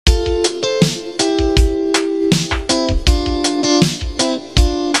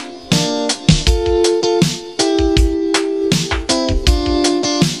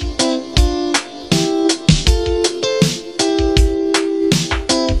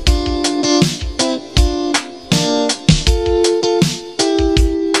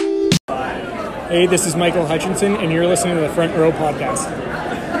Hey, this is Michael Hutchinson, and you're listening to the Front Row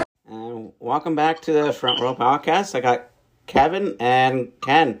Podcast. Welcome back to the Front Row Podcast. I got Kevin and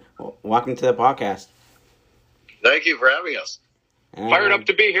Ken. Welcome to the podcast. Thank you for having us. Fired up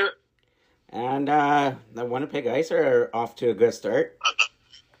to be here. And the Winnipeg Ice are off to a good start.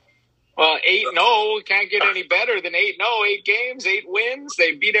 Well, 8-0 can't get any better than 8-0. 8 games, 8 wins.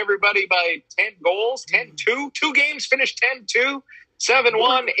 They beat everybody by 10 goals, 10-2. 2 games finished 10-2,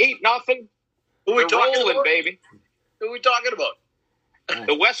 7-1, 8-0. Who are we talking about? Baby. Who are we talking about?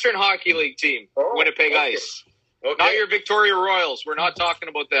 The Western Hockey League team, Winnipeg Ice. Okay. Not your Victoria Royals. We're not talking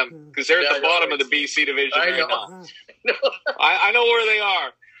about them because they're at the bottom of the BC division right now. I know where they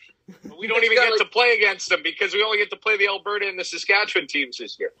are. We don't even get to play against them because we only get to play the Alberta and the Saskatchewan teams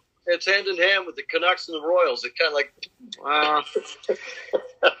this year. It's hand in hand with the Canucks and the Royals. It's kind of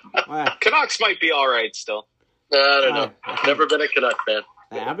like... Canucks might be all right still. I don't know. Never been a Canuck fan.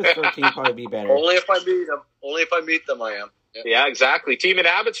 The Abbotsford team probably be better. Only if I meet them. Only if I meet them, I am. Yeah, exactly. Team in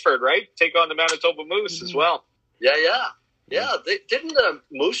Abbotsford, right? Take on the Manitoba Moose as well. Yeah. They didn't.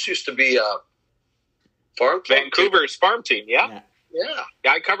 Moose used to be a farm club. Vancouver's farm team. Yeah. Yeah.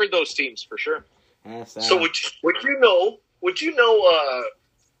 I covered those teams for sure. Yes, So would you know?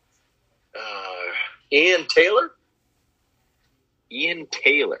 Ian Taylor? Ian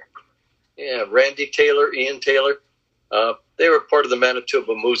Taylor. Yeah, Randy Taylor, Ian Taylor. They were part of the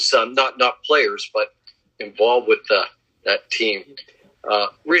Manitoba Moose, not players, but involved with that team.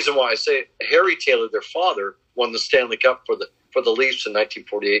 Reason why I say Harry Taylor, their father, won the Stanley Cup for the Leafs in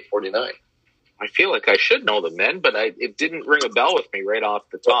 1948-49. I feel like I should know the men, but it didn't ring a bell with me right off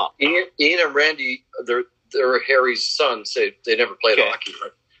the top. Ian and Randy, they're Harry's sons. They never played hockey.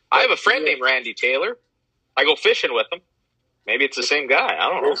 But I have a friend named Randy Taylor. I go fishing with him. Maybe it's the same guy. I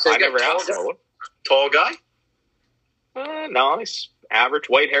don't know. I never asked him. Tall guy? No, he's average,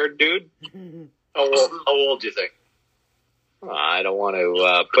 white-haired dude. How old do you think? I don't want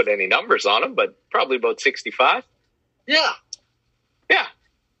to put any numbers on him, but probably about 65. Yeah. Yeah.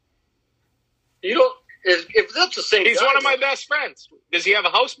 You don't. If that's the same. He's guy, one of my best friends. Does he have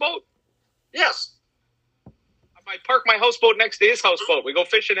a houseboat? Yes. I park my houseboat next to his houseboat. We go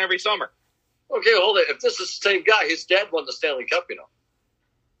fishing every summer. Okay, hold it. If this is the same guy, his dad won the Stanley Cup, you know.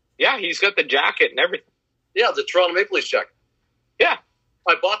 Yeah, he's got the jacket and everything. Yeah, the Toronto Maple Leafs jacket. Yeah.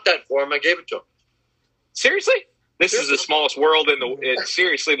 I bought that for him. I gave it to him. Seriously? This is the smallest world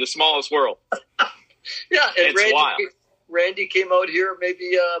seriously the smallest world. Yeah, and it's Randy came out here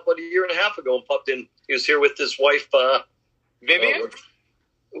maybe about a year and a half ago and popped in. He was here with his wife. Vivian?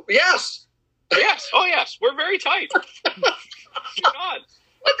 Yes. Yes. Oh, yes. We're very tight. God.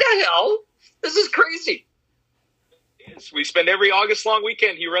 What the hell? This is crazy. Yes, we spend every August long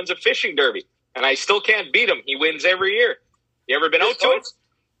weekend. He runs a fishing derby, and I still can't beat him. He wins every year. You ever been out to it?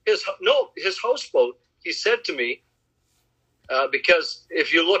 His houseboat, he said to me, because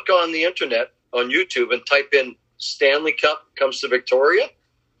if you look on the internet, on YouTube, and type in Stanley Cup comes to Victoria,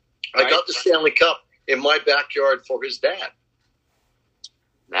 I got the Stanley Cup in my backyard for his dad.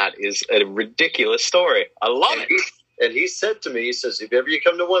 That is a ridiculous story. I love it. And he said to me, he says, if ever you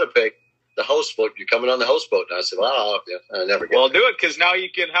come to Winnipeg, the houseboat, you're coming on the houseboat. And I said, well, I never get Well, do it, because now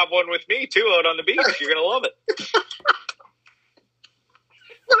you can have one with me, too, out on the beach. You're going to love it.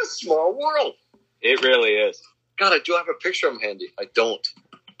 What a small world. It really is. God, I do have a picture of him handy. I don't.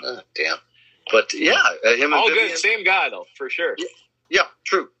 Damn. But, yeah. Him and all Vivian, good. Same guy, though, for sure. Yeah,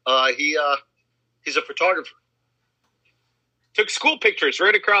 true. He's a photographer. Took school pictures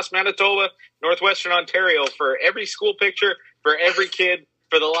right across Manitoba, Northwestern Ontario for every school picture, for every kid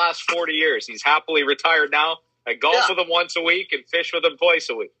for the last 40 years. He's happily retired now. I golf with him once a week and fish with him twice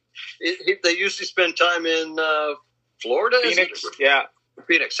a week. They usually spend time in Florida? Phoenix, yeah.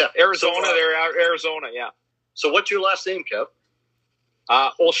 Phoenix, yeah. Arizona, they're out Arizona, yeah. So what's your last name, Kev?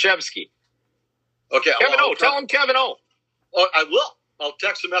 Olszewski. Okay. Kevin O. Tell him Kevin O. Oh, I will. I'll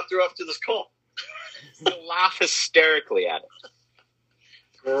text him after this call. He'll laugh hysterically at it.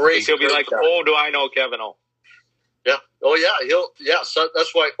 Great. He'll be like, oh, do I know Kevin O? Yeah. Oh, yeah. So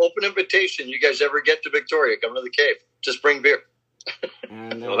that's why open invitation. You guys ever get to Victoria, come to the cave. Just bring beer.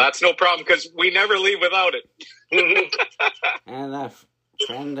 Well, that's no problem because we never leave without it. And a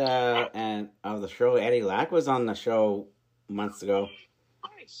friend of the show, Eddie Lack, was on the show months ago.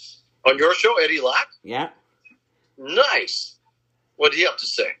 Nice. On your show, Eddie Lack? Yeah. Nice. What did he have to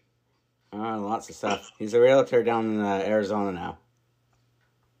say? Lots of stuff. He's a realtor down in Arizona now.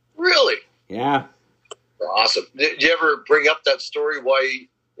 Really? Yeah. Awesome. Did you ever bring up that story why,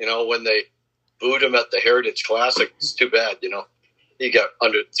 when they booed him at the Heritage Classic? It's too bad, He got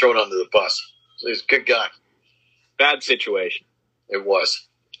thrown under the bus. So he's a good guy. Bad situation. It was.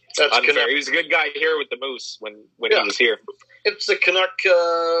 That's Unfair. Canuck. He was a good guy here with the Moose when he was here. It's the Canuck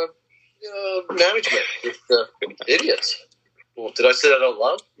management. It's idiots. Well, did I say that out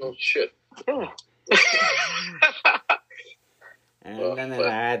loud? Oh, shit. And then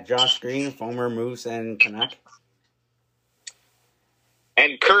I had Josh Green, former Moose and Canuck.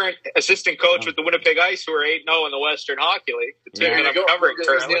 And current assistant coach with the Winnipeg Ice, who are 8-0 in the Western Hockey League. The team that I'm covering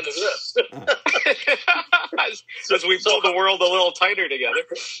currently. That's the end of this. As we pull the world a little tighter together.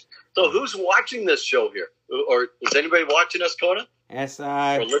 So who's watching this show here? Or is anybody watching us, Conan? It's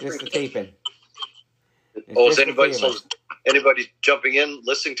just the taping. Is anybody jumping in,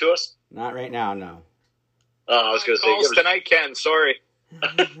 listening to us? Not right now, no. I was going to say. Calls tonight, Ken. Sorry.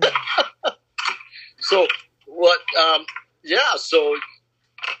 So, what... so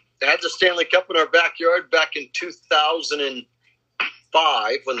had the Stanley Cup in our backyard back in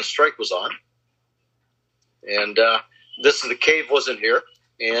 2005 when the strike was on. And the cave wasn't here.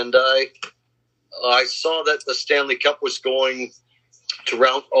 And I saw that the Stanley Cup was going to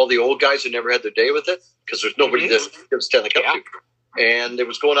round all the old guys who never had their day with it because there's nobody to give the Stanley Cup to. And it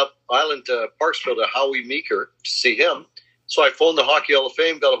was going up island to Parksville to Howie Meeker to see him. So I phoned the Hockey Hall of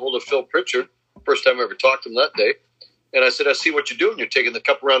Fame, got a hold of Phil Pritchard. First time I ever talked to him that day. And I said, I see what you're doing. You're taking the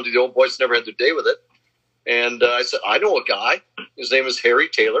cup around to the old boys who never had their day with it. And I said, I know a guy. His name is Harry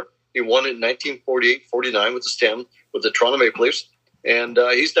Taylor. He won it in 1948-49 with the Toronto Maple Leafs. And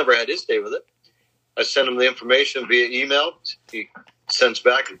he's never had his day with it. I sent him the information via email. He sends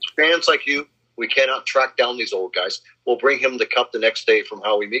back, fans like you, we cannot track down these old guys. We'll bring him the cup the next day from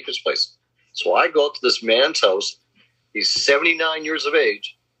Howie Meeker's place. So I go out to this man's house. He's 79 years of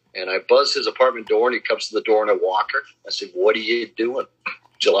age. And I buzz his apartment door, and he comes to the door in a walker. I said, what are you doing?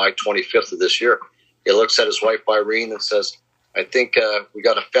 July 25th of this year. He looks at his wife, Irene, and says, I think we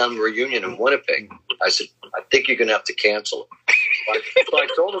got a family reunion in Winnipeg. I said, I think you're going to have to cancel it. So I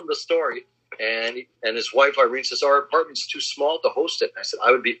told him the story, and his wife, Irene, says, our apartment's too small to host it. And I said,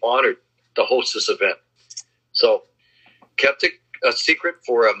 I would be honored to host this event. So kept it a secret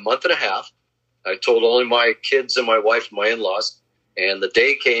for a month and a half. I told only my kids and my wife and my in-laws. And the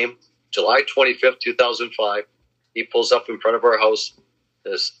day came, July 25th, 2005. He pulls up in front of our house.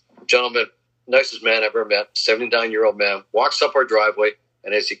 This gentleman, nicest man I've ever met, 79-year-old man, walks up our driveway.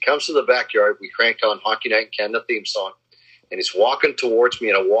 And as he comes to the backyard, we cranked on Hockey Night in Canada theme song. And he's walking towards me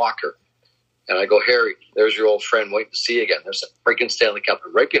in a walker. And I go, Harry, there's your old friend waiting to see you again. There's a freaking Stanley Cup.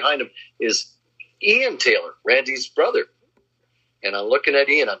 And right behind him is Ian Taylor, Randy's brother. And I'm looking at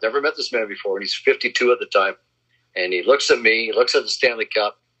Ian. I've never met this man before. And he's 52 at the time. And he looks at me, looks at the Stanley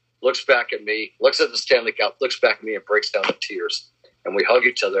Cup, looks back at me, looks at the Stanley Cup, looks back at me, and breaks down in tears. And we hug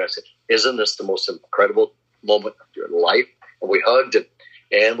each other. I said, isn't this the most incredible moment of your life? And we hugged,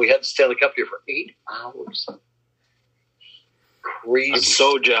 and we had the Stanley Cup here for 8 hours. Crazy. I'm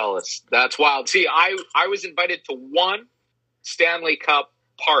so jealous. That's wild. See, I was invited to one Stanley Cup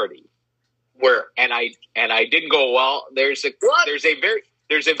party. Where? And I didn't go, well, there's a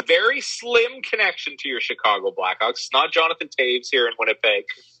very slim connection to your Chicago Blackhawks. It's not Jonathan Taves here in Winnipeg.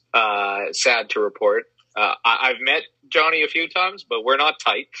 Sad to report. I've met Johnny a few times, but we're not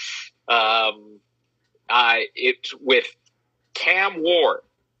tight. It's with Cam Ward,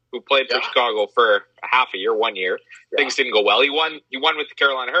 who played for Chicago for half a year, 1 year. Yeah. Things didn't go well. He won with the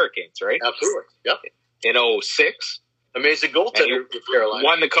Carolina Hurricanes, right? Absolutely. Yep. In 2006. Amazing goaltender with Carolina.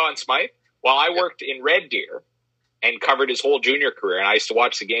 Won the Conn Smythe. While I worked in Red Deer and covered his whole junior career, and I used to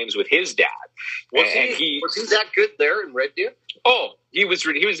watch the games with his dad. Was he that good there in Red Deer? Oh, he was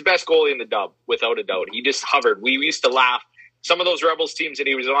the best goalie in the dub, without a doubt. He just hovered. We used to laugh. Some of those Rebels teams that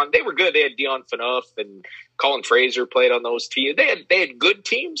he was on, they were good. They had Dion Phaneuf and Colin Fraser played on those teams. They had good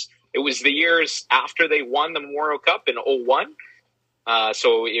teams. It was the years after they won the Memorial Cup in 2001.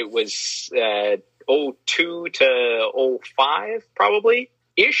 So it was 2002 to 2005,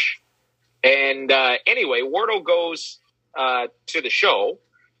 probably-ish. And anyway, Wardo goes to the show,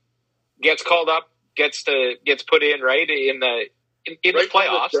 gets called up, gets put in right in the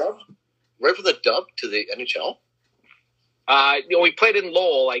playoffs. Right for the dub to the NHL. We played in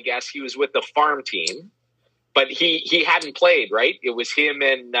Lowell. I guess he was with the farm team, but he hadn't played. Right, it was him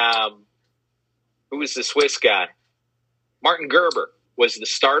and who was the Swiss guy? Martin Gerber was the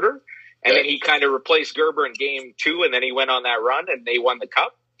starter, and then he kind of replaced Gerber in game 2, and then he went on that run, and they won the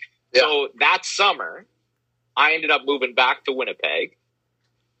cup. Yeah. So that summer, I ended up moving back to Winnipeg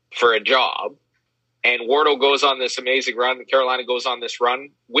for a job, and Wardo goes on this amazing run. And Carolina goes on this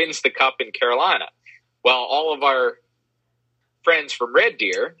run, wins the cup in Carolina. Well, all of our friends from Red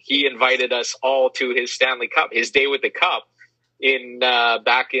Deer, he invited us all to his Stanley Cup, his day with the cup in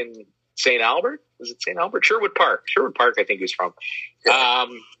back in St. Albert. Was it St. Albert? Sherwood Park, I think he was from.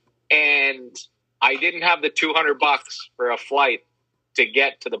 and I didn't have the $200 for a flight to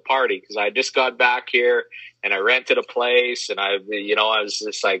get to the party because I just got back here and I rented a place and I was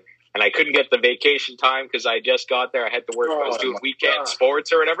just like, and I couldn't get the vacation time because I just got there. I had to work. I was doing weekend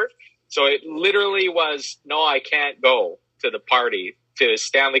sports or whatever. So it literally was, no, I can't go to the party, to a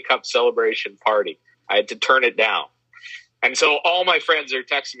Stanley Cup celebration party. I had to turn it down. And so all my friends are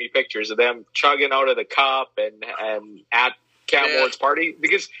texting me pictures of them chugging out of the cup and at Cam Ward's party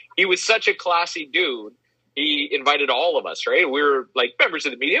because he was such a classy dude. He invited all of us, right? We were like members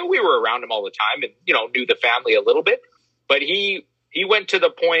of the media. We were around him all the time and, knew the family a little bit. But he went to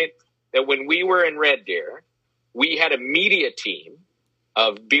the point that when we were in Red Deer, we had a media team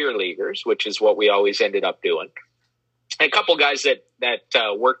of beer leaguers, which is what we always ended up doing. And a couple guys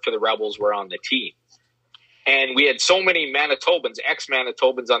that worked for the Rebels were on the team. And we had so many Manitobans,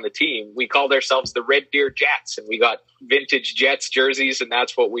 ex-Manitobans on the team, we called ourselves the Red Deer Jets. And we got vintage Jets jerseys, and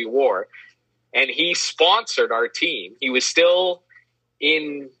that's what we wore. And he sponsored our team. He was still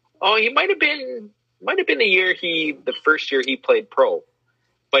he might have been the first year he played pro.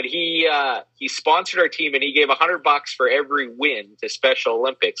 But he sponsored our team, and he gave $100 for every win to Special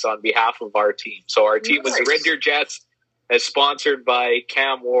Olympics on behalf of our team. So our team was the Red Deer Jets, as sponsored by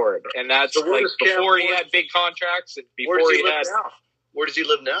Cam Ward, and that's before he had big contracts and before he had. Where does he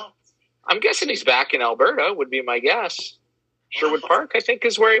live now? I'm guessing he's back in Alberta. Would be my guess. Sherwood Park, I think,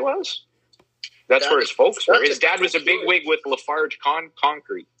 is where he was. That's where his folks were. His dad was a big wig with Lafarge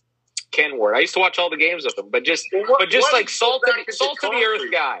Concrete. Ken Ward. I used to watch all the games with him, but just like salt of the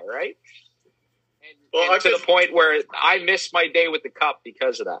earth guy, right? And to the point where I missed my day with the cup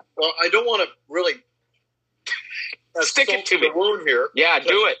because of that. Well, I don't want to really stick it to me. Wound here. Yeah,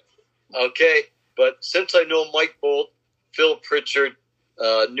 do it. Okay, but since I know Mike Bolt, Phil Pritchard,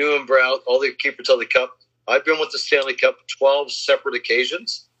 Newen Brown, all the keepers of the cup, I've been with the Stanley Cup 12 separate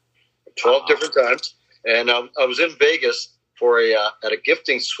occasions, 12 different times, and I was in Vegas for at a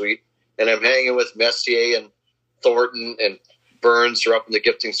gifting suite. And I'm hanging with Messier and Thornton and Burns are up in the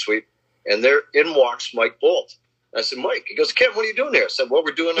gifting suite. And there in walks Mike Bolt. I said, Mike, he goes, Ken, what are you doing there? I said, well,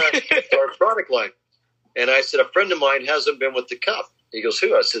 we're doing our product line. And I said, a friend of mine hasn't been with the cup. He goes,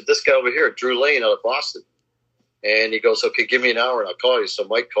 who? I said, this guy over here, Drew Lane out of Boston. And he goes, okay, give me an hour and I'll call you. So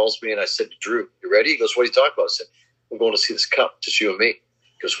Mike calls me and I said, Drew, you ready? He goes, what are you talking about? I said, I'm going to see this cup, just you and me.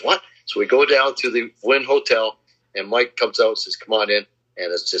 He goes, what? So we go down to the Wynn Hotel and Mike comes out and says, come on in.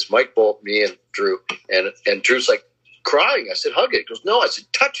 And it's just Mike Bolt, me, and Drew. And Drew's like crying. I said, hug it. He goes, no. I said,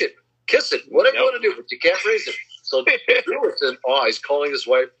 touch it, kiss it, whatever you want to do, but you can't raise it. So Drew was in awe. He's calling his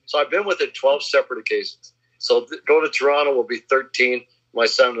wife. So I've been with it 12 separate occasions. So going to Toronto will be 13. My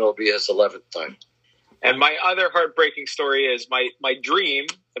son will be his 11th time. And my other heartbreaking story is my dream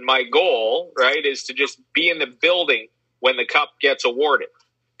and my goal, right, is to just be in the building when the cup gets awarded,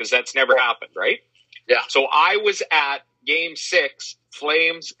 because that's never happened, right? Yeah. So I was at Game 6,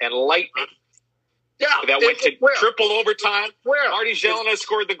 Flames and Lightning. Yeah, that went to triple overtime. Where? Marty Zelina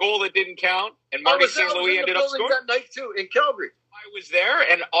scored the goal that didn't count, and Marty St. Louis ended up scoring that night too in Calgary. I was there,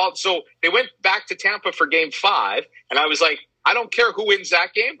 and also they went back to Tampa for Game 5, and I was like, I don't care who wins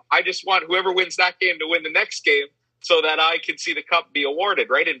that game. I just want whoever wins that game to win the next game, so that I can see the cup be awarded,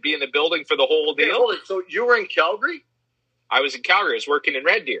 right, and be in the building for the whole deal. Hold it. So you were in Calgary? I was in Calgary. I was working in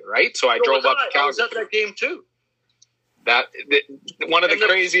Red Deer, right? So I drove up to Calgary. I was at that game too. One of the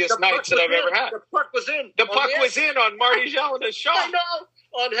craziest nights that I've ever had. The puck was in. The puck was in on Marty Zelina's shot. I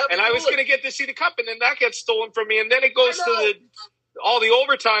know. And I was going to get to see the cup, and then that gets stolen from me, and then it goes to all the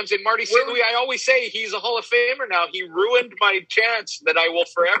overtimes. And Marty St. Louis, I always say he's a Hall of Famer now. He ruined my chance that I will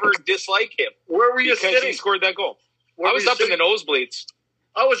forever dislike him. Where were you sitting? Because he scored that goal. I was up in the nosebleeds.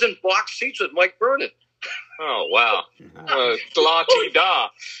 I was in box seats with Mike Vernon. Oh, wow. La-ti-da.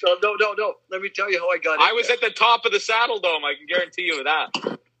 No. Let me tell you how I got in. I was at the top of the Saddle Dome. I can guarantee you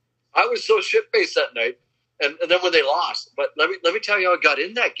that. I was so shit-faced that night, and then when they lost. But let me tell you how I got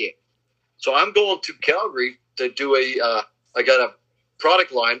in that game. So I'm going to Calgary to do I got a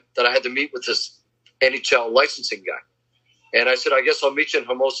product line that I had to meet with this NHL licensing guy. And I said, I guess I'll meet you in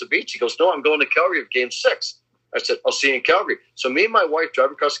Hermosa Beach. He goes, no, I'm going to Calgary for Game 6. I said, I'll see you in Calgary. So me and my wife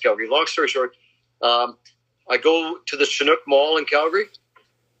drive across Calgary. Long story short, I go to the Chinook Mall in Calgary.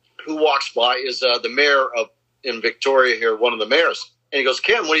 Who walks by is the mayor in Victoria here, one of the mayors. And he goes,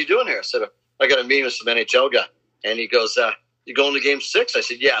 Ken, what are you doing here? I said, I got a meeting with some NHL guy. And he goes, you going to Game 6? I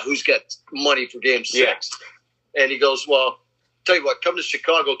said, yeah, who's got money for Game 6? Yeah. And he goes, well, tell you what, come to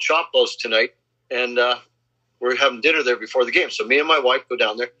Chicago Choplos tonight. And we're having dinner there before the game. So me and my wife go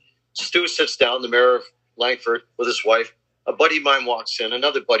down there. Stu sits down, the mayor of Langford, with his wife. A buddy of mine walks in,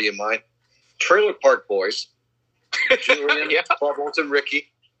 another buddy of mine. Trailer Park Boys, Julian, Bob Olsen, Ricky,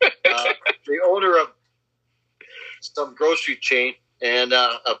 the owner of some grocery chain and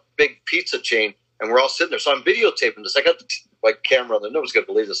a big pizza chain, and we're all sitting there. So I'm videotaping this. I got my camera on there. Nobody's going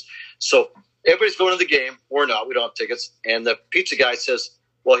to believe this. So everybody's going to the game. We're not. We don't have tickets. And the pizza guy says,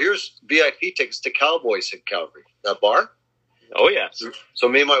 well, here's VIP tickets to Cowboys in Calgary. That bar? Oh, yes. So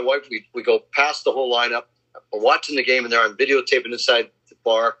me and my wife, we go past the whole lineup. We're watching the game, and there I'm videotaping inside the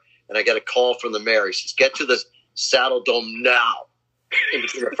bar, and I get a call from the mayor. He says, get to the Saddle Dome now. In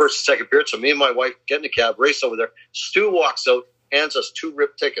between the first and second period. So me and my wife get in the cab, race over there. Stu walks out, hands us 2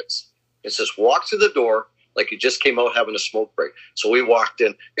 ripped tickets. It says, walk through the door like you just came out having a smoke break. So we walked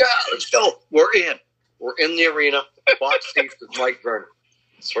in. Yeah, let's go. We're in. We're in the arena. Box seats with Mike Vernon.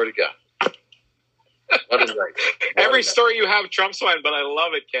 I swear to God. What a night. Every story you have trumps mine, but I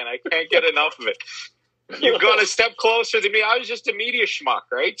love it, Ken. I can't get enough of it. You've gone a step closer to me. I was just a media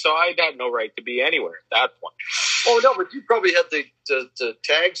schmuck, right? So I had no right to be anywhere at that point. Oh, no, but you probably had the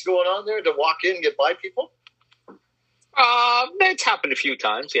tags going on there to walk in and get by people? That's happened a few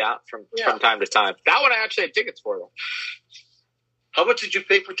times, from time to time. That one I actually had tickets for, though. How much did you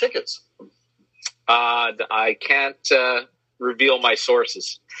pay for tickets? I can't reveal my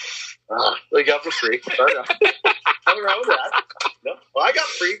sources. They got for free. Nothing wrong with that. No, well, I got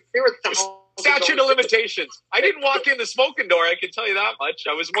free. They were statute of limitations. I didn't walk in the smoking door, I can tell you that much.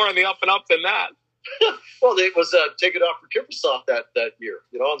 I was more on the up and up than that. Well, it was taken off for Kippersoft that year,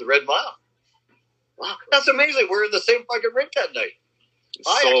 on the Red Mile. Wow, that's amazing. We're in the same fucking rink that night.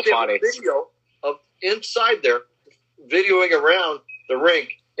 I actually have a video of inside there, videoing around the rink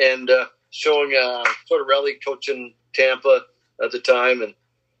and showing Tortorelli coaching Tampa at the time, and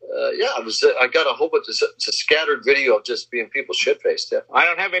I got a whole bunch. It's a scattered video of just being people shit-faced. Yeah. I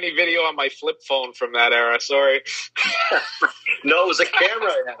don't have any video on my flip phone from that era. Sorry. No, it was a camera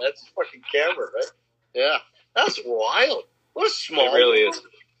I had. That's a fucking camera, right? Yeah, that's wild. What a small. It really is.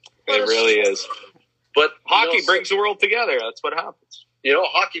 It really is. But hockey brings the world together. That's what happens.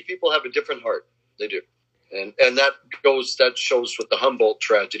 Hockey people have a different heart. They do, and that shows with the Humboldt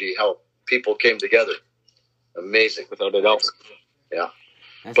tragedy how people came together. Amazing, without a doubt. Yeah.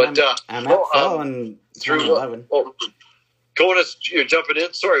 That's But I'm at Phil in 2011. Conas, you're jumping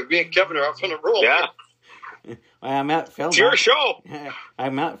in. Sorry, me and Kevin are off on a roll. Yeah. Well, I met Phil. It's your show. I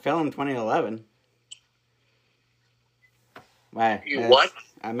met Phil in 2011. What?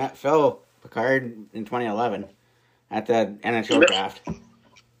 I met Phil Picard in 2011 at the NHL draft.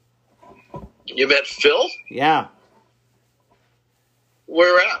 You met Phil? Yeah.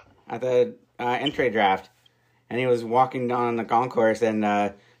 Where at? At the entry draft. And he was walking down the concourse, and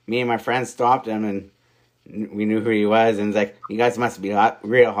me and my friends stopped him, and we knew who he was. And it's like, you guys must be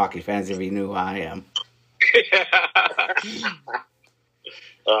real hockey fans if you knew who I am.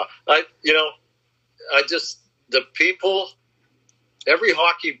 The people, every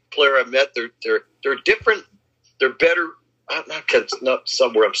hockey player I met, they're different. They're better. Not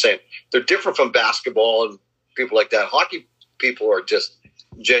somewhere I'm saying they're different from basketball and people like that. Hockey people are just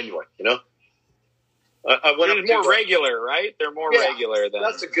genuine, I went up to more regular, right? They're more regular than.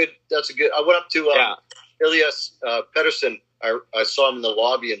 That's a good. I went up to Elias Pettersson. I saw him in the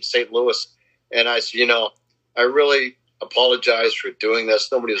lobby in St. Louis, and I said, I really apologize for doing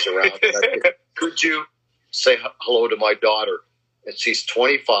this. Nobody was around. Said, could you say hello to my daughter? And she's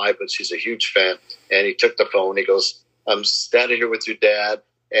 25, but she's a huge fan. And he took the phone. He goes, I'm standing here with your dad.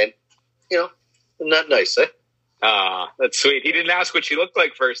 And, isn't that nice, eh? That's sweet. He didn't ask what she looked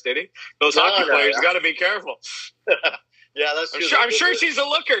like first, did he? Those hockey players got to be careful. Yeah, that's. I'm sure she's a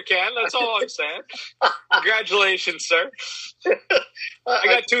looker, Ken. That's all I'm saying. Congratulations, sir. I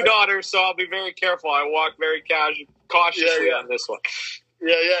got 2 daughters, so I'll be very careful. I walk very cautiously on this one.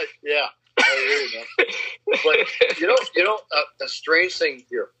 Yeah. I hear you, man. But a strange thing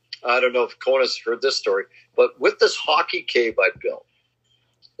here. I don't know if Kona's heard this story, but with this hockey cave I built,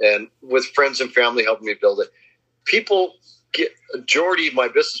 and with friends and family helping me build it, people get Jordy, my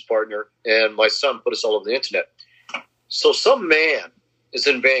business partner, and my son put us all over the internet. So some man is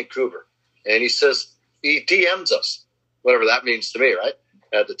in Vancouver, and he says, he DMs us, whatever that means to me, right?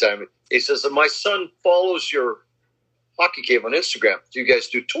 At the time, he says, my son follows your hockey cave on Instagram. Do you guys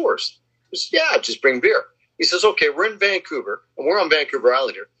do tours? I said, yeah, just bring beer. He says, okay, we're in Vancouver, and we're on Vancouver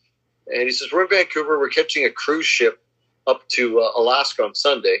Island here. And he says, we're in Vancouver. We're catching a cruise ship up to Alaska on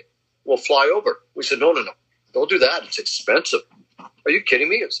Sunday. We'll fly over. We said, no. Don't do that. It's expensive. Are you kidding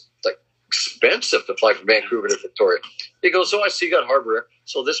me? It's like expensive to fly from Vancouver to Victoria. He goes, I see you got Harbor Air.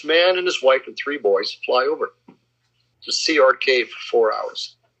 So this man and his wife and 3 boys fly over to see our cave for 4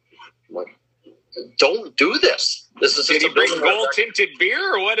 hours. I'm like, don't do this. This is Did just he a bring building gold tinted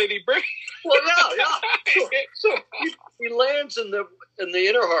beer, or what did he bring? Well, yeah. So he lands in the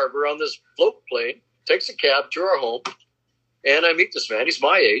inner harbor on this float plane, takes a cab to our home, and I meet this man. He's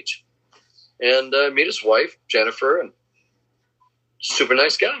my age, and I meet his wife, Jennifer, and super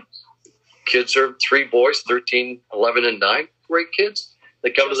nice guy. Kids are 3 boys, 13, 11, and 9. Great kids.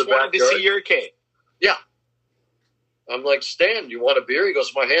 They come Just to the wanted backyard. to see your kid. Yeah. I'm like, Stan, you want a beer? He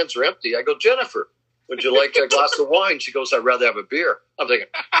goes, my hands are empty. I go, Jennifer, would you like a glass of wine? She goes, I'd rather have a beer. I'm thinking,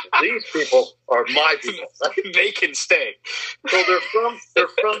 these people are my people. They can stay. So they're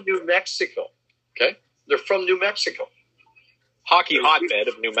from New Mexico. Okay? They're from New Mexico. Hockey hotbed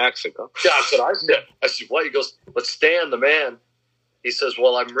of New Mexico. Yeah, that's what I said. I said, what? He goes, but Stan, the man, he says,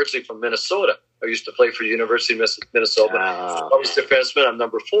 well, I'm originally from Minnesota. I used to play for the University of Minnesota. I was a defenseman. I'm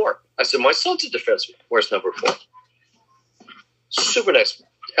number 4. I said, my son's a defenseman. Where's number 4? Super nice.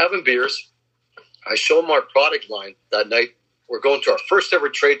 Having beers. I show him our product line that night. We're going to our first ever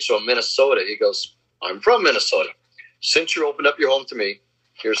trade show in Minnesota. He goes, I'm from Minnesota. Since you opened up your home to me,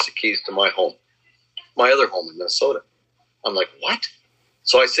 here's the keys to my home. My other home in Minnesota. I'm like, what?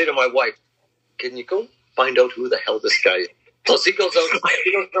 So I say to my wife, can you go find out who the hell this guy is? So he goes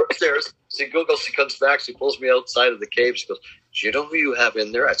upstairs. She comes back. She pulls me outside of the cave. She goes, do you know who you have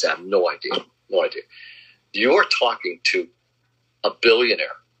in there? I said, I have no idea. No idea. You're talking to a billionaire.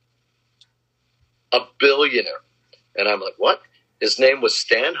 A billionaire. And I'm like, what? His name was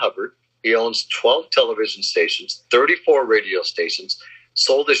Stan Hubbard. He owns 12 television stations, 34 radio stations,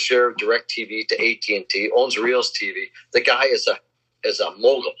 sold his share of DirecTV to AT&T, owns Reels TV. The guy is a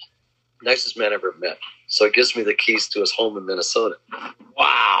mogul. Nicest man I ever met. So he gives me the keys to his home in Minnesota.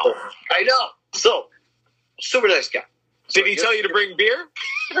 Wow. So, I know. So, super nice guy. Did he tell you to bring beer?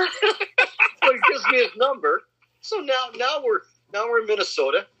 So he gives me his number. So now we're in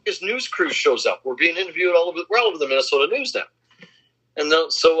Minnesota. His news crew shows up. We're being interviewed we're all over the Minnesota news now. And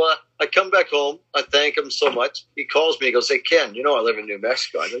so I come back home. I thank him so much. He calls me. He goes, hey, Ken, you know I live in New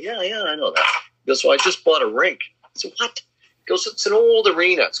Mexico. I go, yeah, I know that. He goes, well, I just bought a rink. I said, what? He goes, it's an old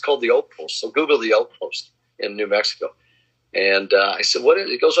arena. It's called the Outpost. So Google the Outpost in New Mexico. And I said, what is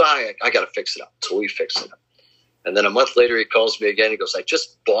it? He goes, I got to fix it up. So we fixed it up. And then a month later, he calls me again. He goes, I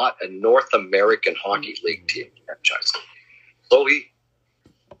just bought a North American Hockey League team franchise. So he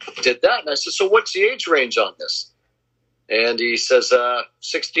did that. And I said, so what's the age range on this? And he says,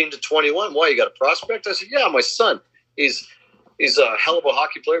 16 to 21. Why, you got a prospect? I said, yeah, my son. He's a hell of a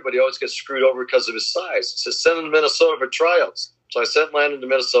hockey player, but he always gets screwed over because of his size. He says, send him to Minnesota for tryouts. So I sent Landon to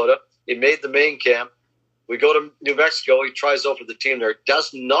Minnesota. He made the main camp. We go to New Mexico. He tries out for the team there.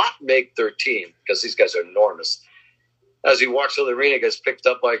 Does not make their team because these guys are enormous. As he walks to the arena, he gets picked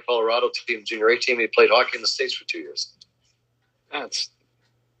up by a Colorado team, junior A team. He played hockey in the States for 2 years. That's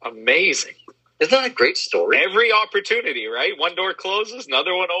amazing. Isn't that a great story? Every opportunity, right? One door closes,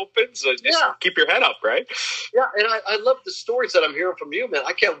 another one opens. So just keep your head up, right? Yeah, and I love the stories that I'm hearing from you, man.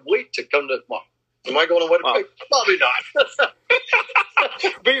 I can't wait to come to. Well, am I going to Winnipeg? Probably not.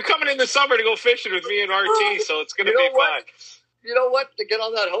 But you're coming in the summer to go fishing with me and RT, so it's going to be fun. You know what? To get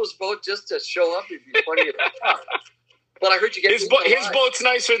on that houseboat just to show up, it'd be funny. But I heard you get his boat's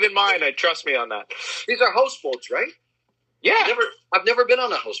nicer than mine. Trust me on that. These are houseboats, right? Yeah. I've never been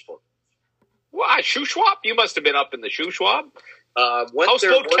on a houseboat. What, Shuswap? You must have been up in the Shuswap.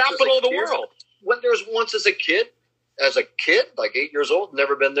 Houseboat capital of the world. Went there once as a kid, like 8 years old,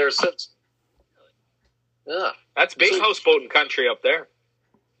 never been there since. Yeah. That's big houseboating country up there.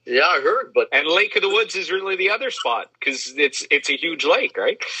 Yeah, I heard. And Lake of the Woods is really the other spot because it's a huge lake,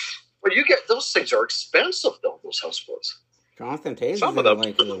 right? Well, you get those things are expensive though. Those houseboats. Jonathan Taze is Some in of them.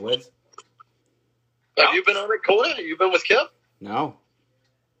 Lake of the Woods. Have you been on it, Kona? Have you been with Kev? No.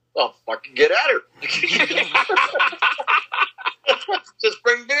 Oh, fucking get at her. Just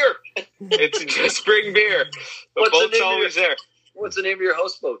bring beer. It's just bring beer. The boat's always there. What's the name of your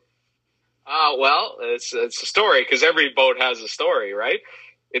houseboat? Well, it's a story because every boat has a story, right?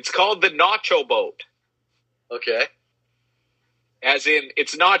 It's called the Nacho Boat. Okay. As in,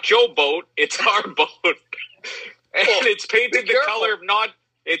 it's not Joe boat, it's our boat. And it's painted the color of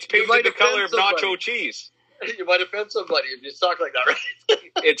nacho cheese. You might offend somebody if you talk like that, right?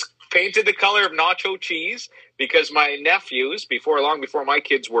 It's painted the color of nacho cheese because my nephews, long before my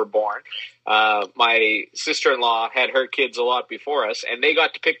kids were born, my sister-in-law had her kids a lot before us, and they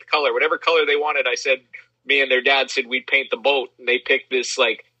got to pick the color. Whatever color they wanted, me and their dad said we'd paint the boat, and they picked this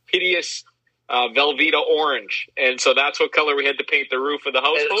like hideous Velveeta orange. And so that's what color we had to paint the roof of the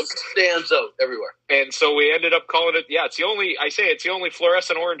houseboat. It stands out everywhere. And so we ended up calling it, it's the only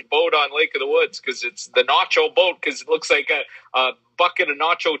fluorescent orange boat on Lake of the Woods, because it's the nacho boat, because it looks like a bucket of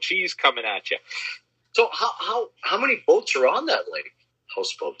nacho cheese coming at you. So how many boats are on that lake?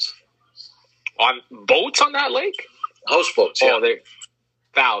 Houseboats. On boats on that lake? Houseboats, yeah. Oh, they're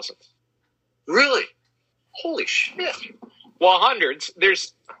thousands. Really? Holy shit. Well, hundreds.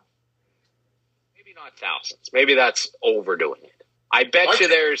 There's maybe not thousands. Maybe that's overdoing it. I bet you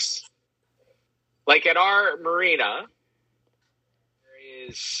there's, like at our marina, there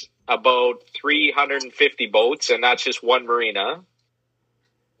is about 350 boats, and that's just one marina.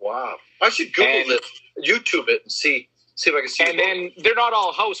 Wow. I should Google it, YouTube it, and see if I can see. And then they're not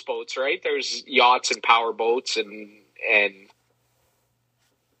all houseboats, right? There's yachts and power boats and.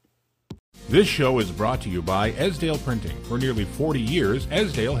 This show is brought to you by Esdale Printing. For nearly 40 years,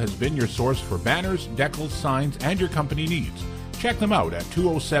 Esdale has been your source for banners, decals, signs, and your company needs. Check them out at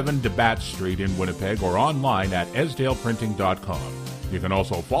 207 DeBatt Street in Winnipeg or online at esdaleprinting.com. You can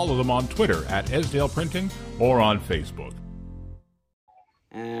also follow them on Twitter at Esdale Printing or on Facebook.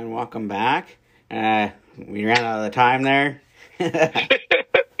 And welcome back. We ran out of the time there.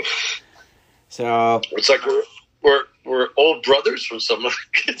 So it's like we're old brothers from some.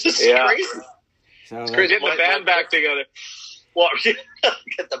 It's just crazy. So it's crazy. Get the band back together. Well, get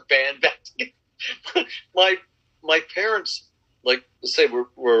the band back together. My parents, like say,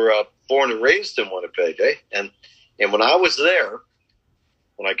 were born and raised in Winnipeg, eh? And when I was there,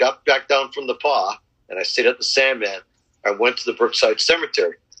 when I got back down from the Pas and I stayed at the Sandman, I went to the Brookside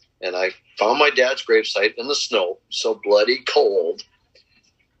Cemetery, and I found my dad's gravesite in the snow, so bloody cold.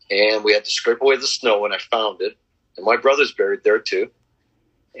 And we had to scrape away the snow, and I found it. And my brother's buried there, too.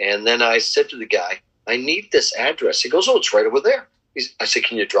 And then I said to the guy, I need this address. He goes, oh, it's right over there. I said,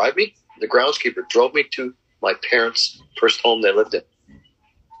 can you drive me? The groundskeeper drove me to my parents' first home they lived in.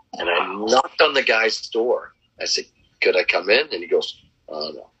 And I knocked on the guy's door. I said, could I come in? And he goes,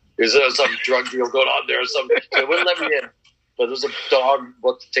 oh, no. There's some drug deal going on there or something. So they wouldn't let me in. But there's a dog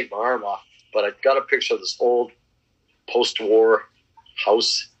about to take my arm off. But I got a picture of this old post-war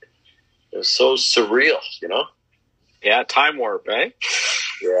house. It was so surreal, you know? Yeah, time warp, eh?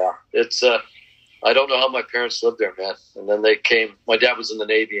 Yeah. It's, I don't know how my parents lived there, man. And then they came. My dad was in the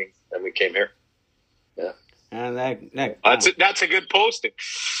Navy, and we came here. Yeah. And that's a good posting.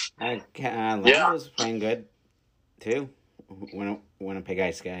 Lambo was playing good, too. Winnipeg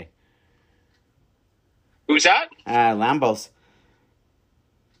Ice Guy. Who's that? Lambos.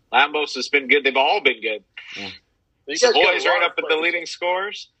 Lambos has been good. They've all been good. Yeah. The boys right up at the leading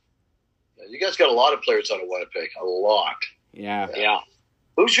scores. Yeah, you guys got a lot of players out of Winnipeg. A lot. Yeah.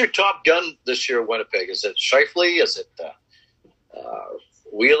 Who's your top gun this year in Winnipeg? Is it Scheifele? Is it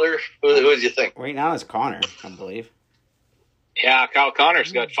Wheeler? Who do you think? Right now it's Connor, I believe. Yeah, Kyle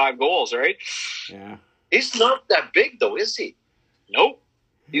Connor's got 5 goals, right? Yeah. He's not that big, though, is he? Nope.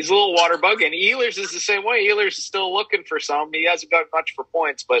 He's a little water bug, and Ehlers is the same way. Ehlers is still looking for some. He hasn't got much for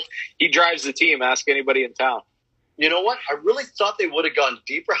points, but he drives the team. Ask anybody in town. You know what? I really thought they would have gone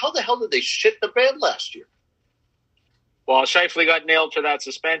deeper. How the hell did they shit the bed last year? Well, Scheifele got nailed for that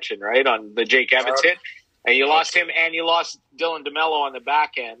suspension, right, on the Jake Evans hit. And you lost him, and you lost Dylan DeMello on the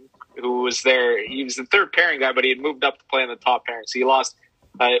back end, who was there. He was the third pairing guy, but he had moved up to play in the top pairing. So you lost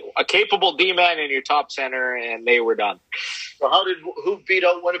a capable D-man in your top center, and they were done. So who beat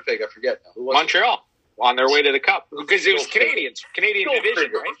out Winnipeg? I forget now. Who was Montreal on their way to the Cup, because it was Canadian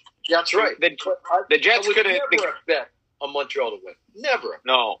division, right? Yeah, that's right. The Jets could have never bet on Montreal to win. Never.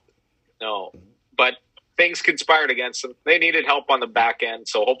 No, but things conspired against them. They needed help on the back end,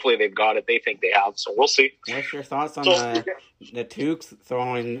 so hopefully they've got it. They think they have, so we'll see. What's your thoughts on the Tukes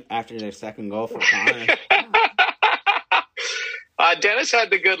throwing after their second goal for Connor? Dennis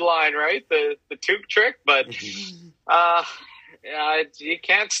had the good line, right? The Tuke trick, but you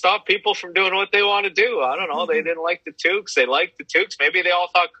can't stop people from doing what they want to do. I don't know. They didn't like the Tukes. They liked the Tukes. Maybe they all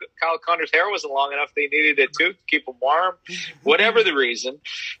thought Kyle Connor's hair wasn't long enough. They needed a Tuke to keep him warm. Whatever the reason.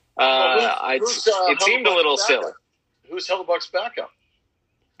 It seemed a little silly. Who's Hellebuck's backup?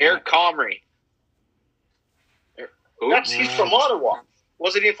 Eric Comrie. He's from Ottawa.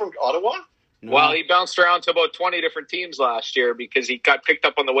 Wasn't he from Ottawa? No. Well, he bounced around to about 20 different teams last year because he got picked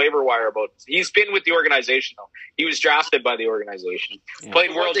up on the waiver wire. He's been with the organization, though. He was drafted by the organization. Yeah.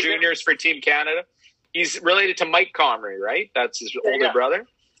 Played World Juniors for Team Canada. He's related to Mike Comrie, right? That's his older brother.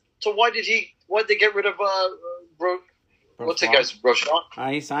 So why'd they get rid of what's that guy's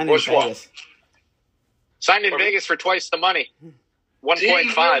Rochon? He signed in Vegas. Signed in Vegas for twice the money.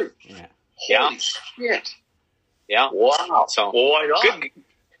 1.5. Yeah. Holy shit. Yeah. Wow. So, why not?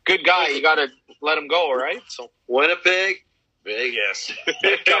 Good guy. You got to let him go, right? So Winnipeg, Vegas.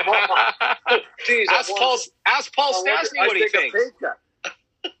 Come on. Jeez, ask Paul Stastny what he thinks.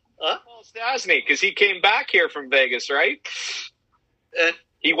 Paul Stastny, because he came back here from Vegas, right? And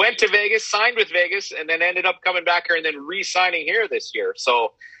he went to Vegas, signed with Vegas, and then ended up coming back here and then re-signing here this year.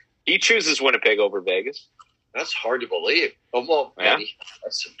 So he chooses Winnipeg over Vegas. that's hard to believe. Oh, well, Yeah. maybe.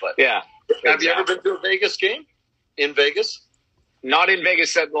 But Yeah. have you ever been to a Vegas game? In Vegas? Not in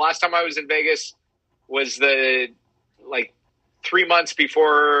Vegas. The last time I was in Vegas was 3 months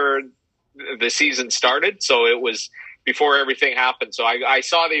before the season started. So it was before everything happened. So I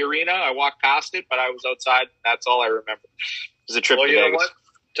saw the arena. I walked past it, but I was outside. That's all I remember. It was a trip Well, to you know Vegas. what?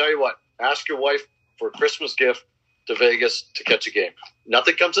 Tell you what. Ask your wife for a Christmas gift to Vegas to catch a game.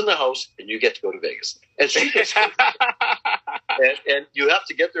 Nothing comes in the house, and you get to go to Vegas. And she gets and you have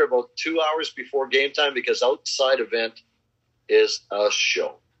to get there about 2 hours before game time because outside event is a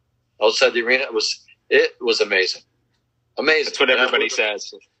show. Outside the arena, it was amazing. Amazing. That's what everybody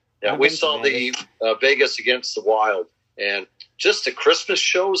says. Yeah, I've we been to saw the Vegas. Vegas against the Wild, and just the Christmas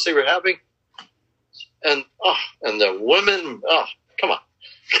shows they were having, and the women. Oh, come on.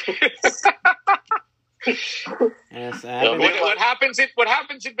 Yes, No, What happens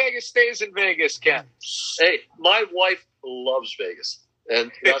in Vegas stays in Vegas, Ken. Hey, my wife loves Vegas,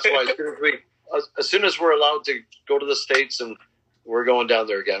 and that's why as soon as we're allowed to go to the States, and we're going down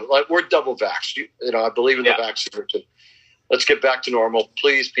there again. Like, we're double vaxxed. You know, I believe in the vaccination. Let's get back to normal.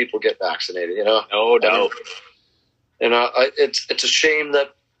 Please, people, get vaccinated. You know, No doubt. It's a shame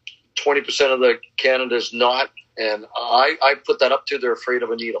that 20% of the Canada's not, and I put that up to they're afraid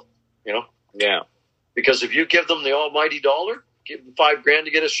of a needle. You know, Yeah. because if you give them the almighty dollar, give them $5,000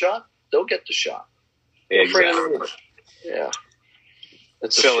 to get a shot, they'll get the shot. They're afraid of the Exactly. needle. Yeah,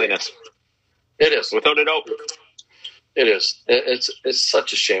 it's a Silliness. shame. It is. Without a doubt. It is. It's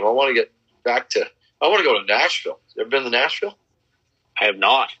such a shame. I want to get back to. I want to go to Nashville. You ever been to Nashville? I have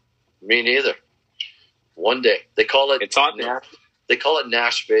not. Me neither. One day they call it. It's on. They call it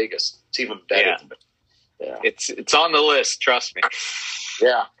Nash Vegas. It's even better. Yeah. It's on the list. Trust me.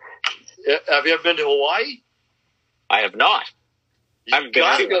 Yeah. Have you ever been to Hawaii? I have not. You I've been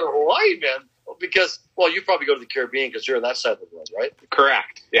got to anywhere. go to Hawaii, man. Because you probably go to the Caribbean because you're on that side of the world, right?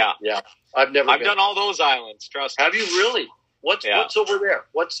 Correct. Yeah. Yeah. I've never. I've been. done all those islands. Trust me. Have you really? What's over there?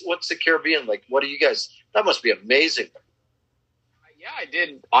 What's the Caribbean like? What do you guys? That must be amazing. Yeah,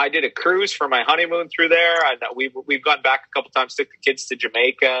 I did a cruise for my honeymoon through there. We've gone back a couple times. Took the kids to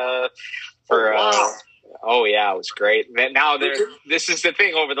Jamaica for. Wow. Oh yeah, it was great. And now this is the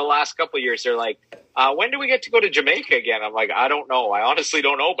thing. Over the last couple of years, they're like, "When do we get to go to Jamaica again?" I'm like, "I don't know. I honestly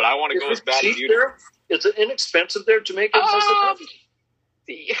don't know, but I want to go as bad as you do." Is it inexpensive there, Jamaica?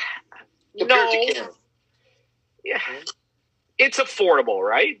 Compared to Canada. Yeah, it's affordable,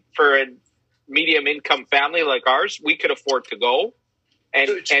 right? For a medium income family like ours, we could afford to go.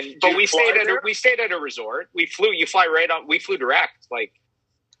 But we stayed at a resort. We flew direct. Like,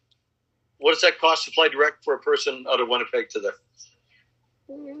 what does that cost to fly direct for a person out of Winnipeg to there?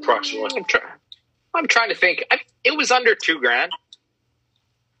 Approximately. I'm trying to think. It was under $2,000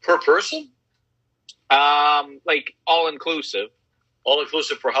 Per person? like all inclusive. All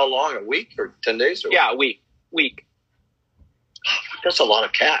inclusive for how long? A week or 10 days? Or Yeah, a week. That's a lot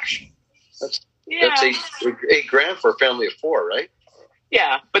of cash. That's $8,000 for a family of four, right?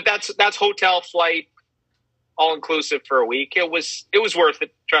 Yeah, but that's hotel, flight, all inclusive for a week. It was worth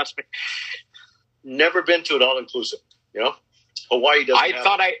it. Trust me. Never been to an all inclusive. You know, Hawaii doesn't.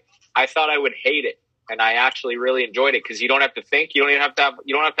 I thought I would hate it, and I actually really enjoyed it because you don't have to think. You don't even have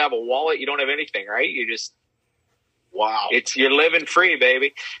to have a wallet. You don't have anything, right? You just you're living free,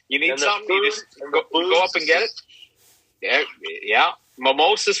 baby. You need something, you just go up and get it. Yeah.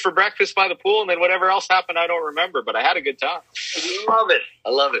 Mimosas for breakfast by the pool, and then whatever else happened, I don't remember. But I had a good time. I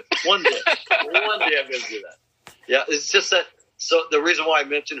love it. One day I'm going to do that. Yeah, it's just that. So the reason why I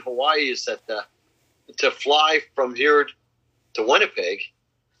mentioned Hawaii is that to fly from here to Winnipeg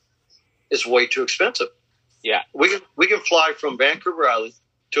is way too expensive. Yeah, we can fly from Vancouver Island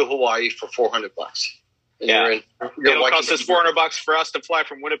to Hawaii for $400. Yeah, it'll cost us $400 for us to fly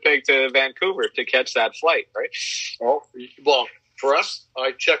from Winnipeg to Vancouver to catch that flight, right? Oh, well, for us,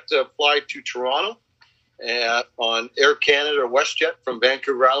 I checked a flight to Toronto on Air Canada or WestJet from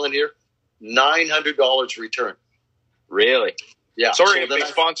Vancouver Island here, $900 return. Really? Yeah. Sorry if they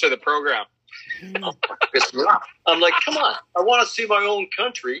sponsor the program. I'm like, come on! I want to see my own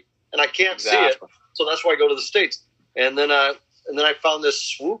country, and I can't see it, so that's why I go to the States. And then I found this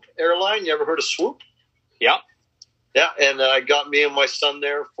Swoop airline. You ever heard of Swoop? Yeah. Yeah, and I got me and my son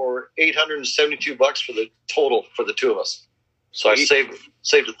there for $872 for the total for the two of us. So I saved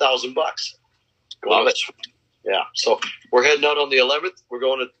 $1,000. Love it. Yeah. So we're heading out on the 11th. We're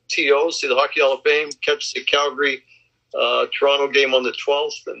going to TO, see the Hockey Hall of Fame, catch the Calgary Toronto game on the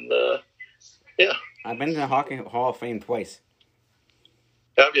 12th, and yeah. I've been to the Hockey Hall of Fame twice.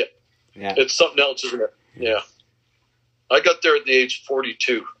 Have you? Yeah. It's something else, isn't it? Yeah. I got there at the age of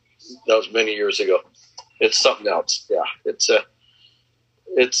 42. That was many years ago. It's something else. Yeah. It's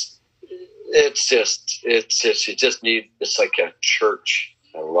like a church.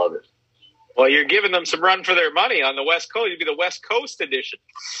 I love it. Well, you're giving them some run for their money on the West Coast. You'd be the West Coast edition.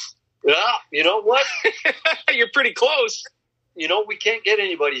 Yeah. You know what? You're pretty close. You know, we can't get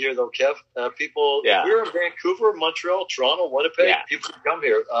anybody here, though, Kev. People, Yeah. We're in Vancouver, Montreal, Toronto, Winnipeg. Yeah. People come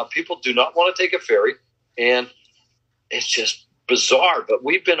here. People do not want to take a ferry, and it's just bizarre. But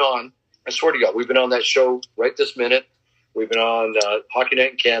we've been on, I swear to God, we've been on that show right this minute. We've been on Hockey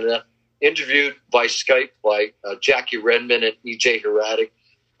Night in Canada, interviewed by Skype by Jackie Redmond and EJ Hradek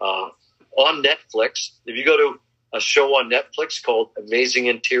on Netflix. If you go to a show on Netflix called Amazing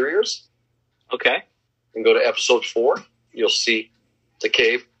Interiors, Okay. and go to episode 4, you'll see the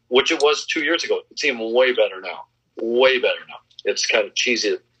cave, which it was 2 years ago. It's even way better now. Way better now. It's kind of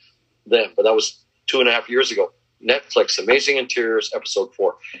cheesy then, but that was 2.5 years ago. Netflix, Amazing Interiors, episode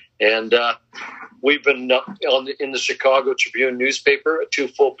 4. And we've been in the Chicago Tribune newspaper, a 2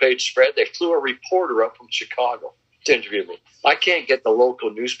 full-page spread. They flew a reporter up from Chicago to interview me. I can't get the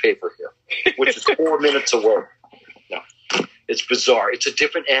local newspaper here, which is 4 minutes away. No, it's bizarre. It's a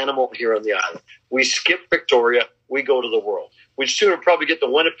different animal here on the island. We skip Victoria. We go to the world. We'd sooner probably get the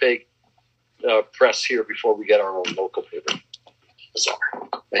Winnipeg press here before we get our own local paper. Bizarre.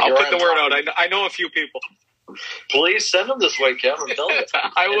 I'll put the word out. I know a few people. Please send them this way, Kevin. I'm telling you.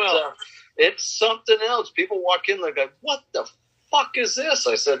 I will. It's something else. People walk in like, what the fuck is this?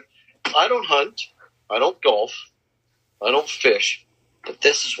 I said, I don't hunt. I don't golf. I don't fish. But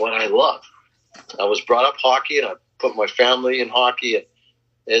this is what I love. I was brought up hockey, and I put my family in hockey. And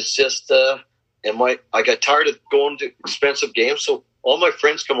it's just, I got tired of going to expensive games. So all my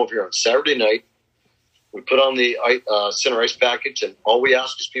friends come over here on Saturday night. We put on the center ice package, and all we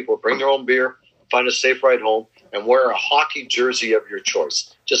ask is people bring their own beer, find a safe ride home, and wear a hockey jersey of your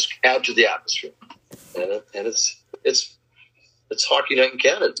choice. Just add to the atmosphere, and it's Hockey Night in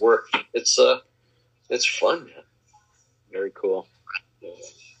Canada. Where it's fun, man. Very cool.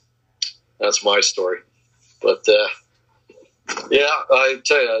 That's my story. But yeah, I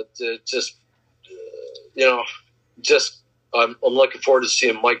tell you, I'm looking forward to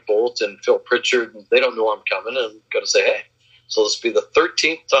seeing Mike Bolt and Phil Pritchard. They don't know I'm coming, and I'm going to say, hey. So this will be the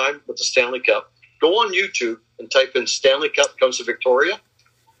 13th time with the Stanley Cup. Go on YouTube and type in Stanley Cup comes to Victoria.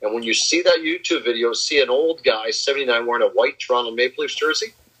 And when you see that YouTube video, see an old guy, 79, wearing a white Toronto Maple Leafs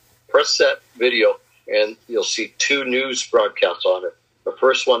jersey, press that video, and you'll see 2 news broadcasts on it. The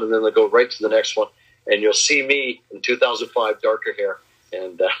first one, and then they'll go right to the next one. And you'll see me in 2005, darker hair.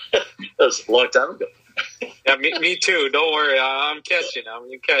 And that was a long time ago. Yeah, me too. Don't worry, I'm catching.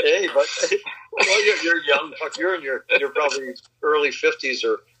 You catch. Hey, but well, you're young. Fuck, you're probably early 50s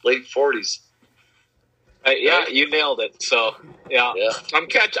or late 40s. Yeah, you nailed it. So yeah. I'm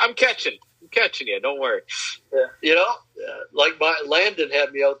catching you. Don't worry. Yeah. You know, like Landon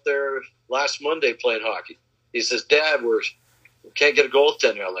had me out there last Monday playing hockey. He says, "Dad, we can't get a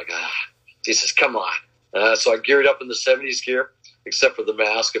goaltender." I'm like, He says, "Come on." So I geared up in the 70s gear, except for the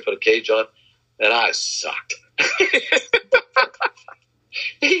mask. I put a cage on. And I sucked.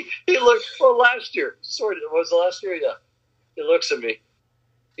 he looked, last year. Sort of. Was it last year? Yeah. He looks at me.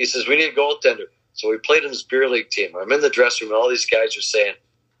 He says, we need a goaltender. So we played in this beer league team. I'm in the dressing room, and all these guys are saying,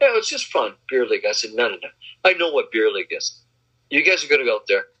 yeah, it's just fun, beer league. I said, no. I know what beer league is. You guys are going to go out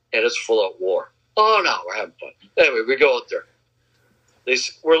there, and it's full out war. Oh, no, we're having fun. Anyway, we go out there.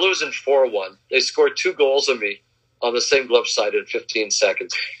 We're losing 4-1. They scored 2 goals on me on the same glove side in 15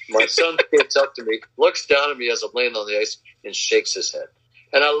 seconds. My son gets up to me, looks down at me as I'm laying on the ice, and shakes his head.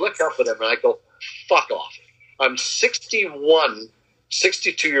 And I look up at him, and I go, fuck off. I'm 61,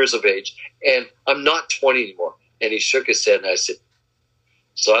 62 years of age, and I'm not 20 anymore. And he shook his head, and I said,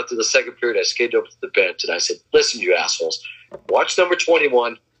 so after the second period, I skated up to the bench, and I said, listen, you assholes, watch number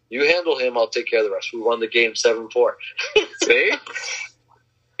 21. You handle him, I'll take care of the rest. We won the game 7-4. See?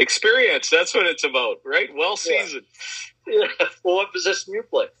 Experience, that's what it's about, right? Well seasoned. Yeah. Well, what position you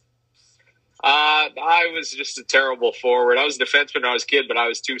play? I was just a terrible forward. I was a defenseman when I was a kid, but I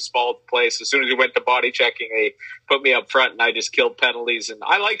was too small to play. So as soon as we went to body checking, they put me up front, and I just killed penalties. And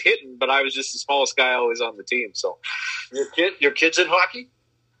I liked hitting, but I was just the smallest guy always on the team. So, your kids in hockey?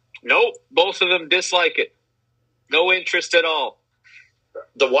 Nope, both of them dislike it. No interest at all.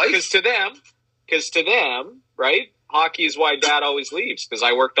 The wife? Because to them, right? hockey is why Dad always leaves, because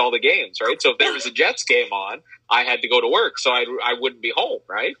I worked all the games, right? So if there was a Jets game on, I had to go to work, so I wouldn't be home,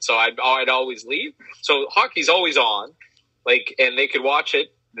 right? So I'd always leave. So hockey's always on, like, and they could watch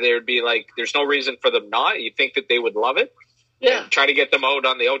it. There'd be like, there's no reason for them not. You think that they would love it? Yeah. And try to get them out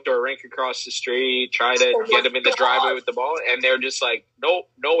on the outdoor rink across the street. Try to get them in the driveway with the ball, and they're just like,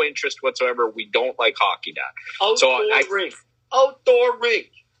 no interest whatsoever. We don't like hockey, Dad. Outdoor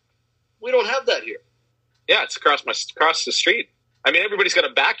rink. We don't have that here. Yeah, it's across the street. I mean, everybody's got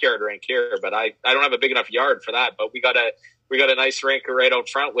a backyard rink here, but I don't have a big enough yard for that. But we got a nice rink right out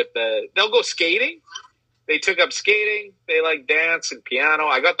front with they'll go skating. They took up skating. They like dance and piano.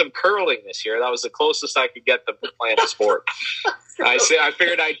 I got them curling this year. That was the closest I could get them to playing a sport. I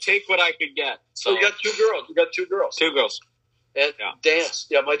figured I'd take what I could get. So you got 2 girls. You got 2 girls. 2 girls. And dance.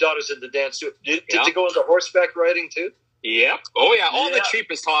 Yeah, my daughter's into dance too. Did you go into horseback riding too? Yep. Oh yeah, all the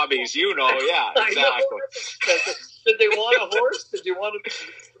cheapest hobbies, Yeah, exactly. Did they want a horse? Did you want to?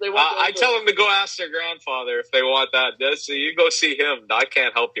 I tell them to go ask their grandfather if they want that. So you go see him. I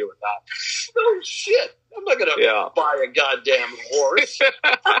can't help you with that. Oh shit! I'm not going to buy a goddamn horse.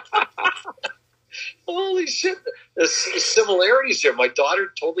 Holy shit! There's similarities here. My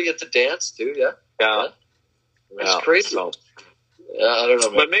daughter totally into dance too. Yeah. That's crazy. So, I don't know,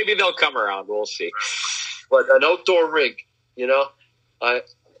 man. But maybe they'll come around. We'll see. But an outdoor rink,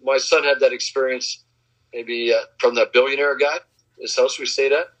 my son had that experience maybe from that billionaire guy, his house we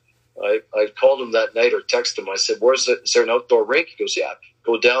stayed at. I called him that night or texted him. I said, is there an outdoor rink? He goes, yeah.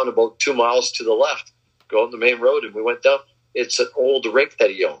 Go down about 2 miles to the left. Go on the main road. And we went down. It's an old rink that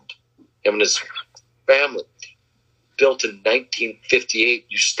he owned. Him and his family. Built in 1958.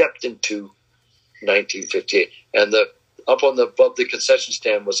 You stepped into 1958. And above the concession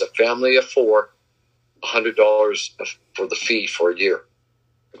stand was a family of 4, $100 for the fee for a year.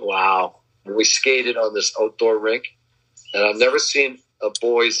 Wow. And we skated on this outdoor rink, and I've never seen a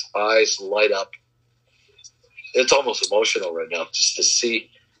boy's eyes light up. It's almost emotional right now just to see.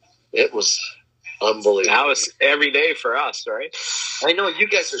 It was unbelievable. That was every day for us, right? I know you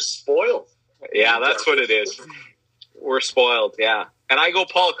guys are spoiled. Yeah, that's what it is. We're spoiled, yeah. And I go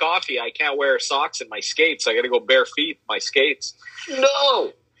Paul Coffey. I can't wear socks in my skates. I got to go bare feet in my skates.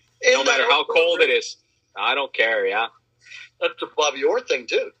 No matter how cold it is. I don't care, yeah. That's the Bobby Orr thing,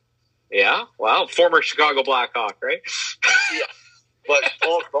 too. Yeah? Well, former Chicago Blackhawk, right? Yeah. But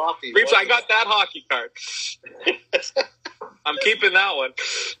Paul Coffey. I got that hockey card. I'm keeping that one.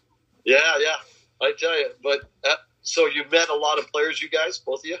 Yeah. I tell you. But so you met a lot of players, you guys,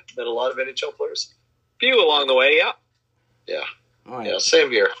 both of you? Met a lot of NHL players? Few along the way, yeah. Yeah. Oh, yeah,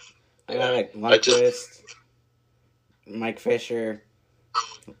 same here. I got like Lundqvist, Mike Fisher,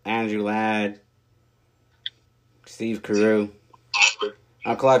 Andrew Ladd, Steve Carew.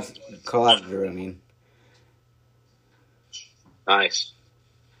 Claude Giroux, I mean. Nice.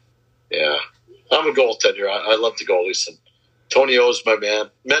 Yeah. I'm a goaltender. I love the goalies. And Tony O's my man.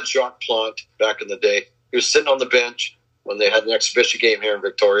 Met Jacques Plante back in the day. He was sitting on the bench when they had an exhibition game here in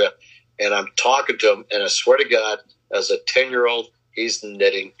Victoria. And I'm talking to him, and I swear to God, as a 10-year-old, he's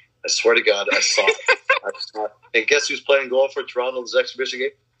knitting. I swear to God, I saw it. And guess who's playing goal for Toronto's exhibition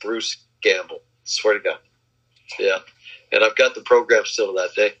game? Bruce Gamble. Swear to God. Yeah. And I've got the program still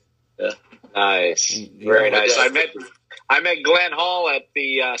that day. Yeah. Nice. Very nice. I met Glenn Hall at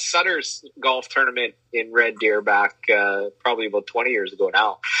the Sutter's golf tournament in Red Deer back probably about 20 years ago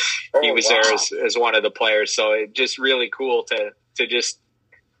now. He was there as one of the players. So it's just really cool to just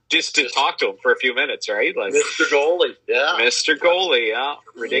to talk to him for a few minutes, right? Like Mr. Goalie. Yeah. Mr. Goalie. Yeah.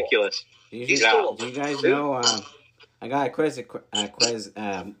 Ridiculous. Do you guys know, I got a question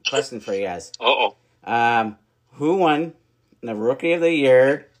for you guys. Uh-oh. Who won the Rookie of the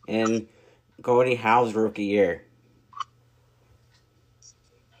Year in Gordie Howe's rookie year?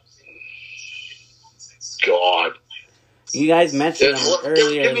 God. You guys mentioned him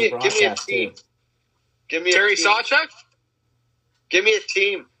earlier in the broadcast, too. Give me Terry a team. Sawchuk? Give me a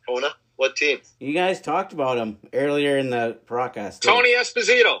team, Kona. What team? You guys talked about him earlier in the broadcast, too. Tony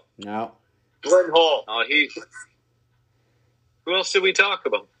Esposito. No. Glenn Hall. Oh, who else did we talk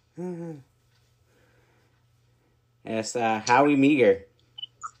about? It's Howie Meager.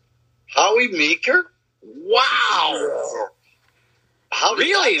 Howie Meeker? Wow.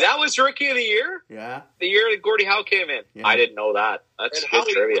 Really? That was Rookie of the Year? Yeah. The year that Gordie Howe came in? Yeah. I didn't know that. That's good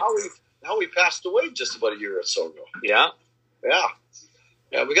trivia. Howie passed away just about a year or so ago. Yeah. Yeah.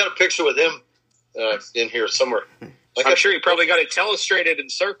 Yeah, we got a picture with him in here somewhere. I'm sure he probably got it telestrated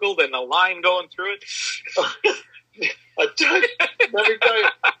and circled and a line going through it. Let me tell you.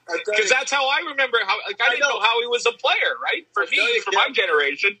 Because that's how I remember how. Like, I didn't know Howie was a player, right? For my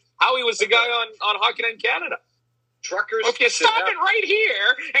generation, Howie was the guy on Hockey Night in Canada. truckers. If you stop it right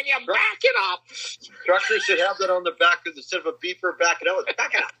here and you back it up. Truckers should have that on the back of instead of a beeper. Back it up.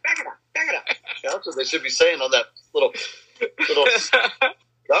 Back it up. Back it up. Back it up. That's what they should be saying on that little.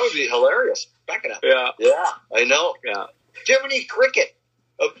 That would be hilarious. Back it up. Yeah. Yeah, I know. Yeah. Jiminy Cricket.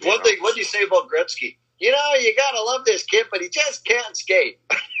 One thing. What do you say about Gretzky? You know, you gotta love this kid, but he just can't skate.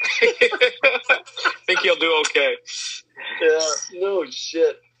 Think he'll do okay. Yeah. No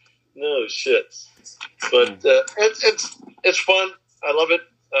shit. But it's fun. I love it.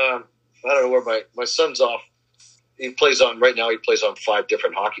 I don't know where my son's off. He plays on 5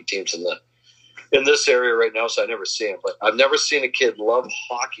 different hockey teams in this area right now, so I never see him. But I've never seen a kid love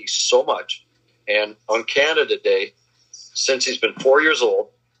hockey so much. And on Canada Day, since he's been 4 years old,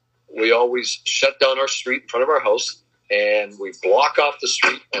 we always shut down our street in front of our house, and we block off the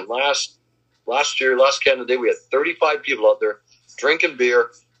street. And last Canada Day, we had 35 people out there drinking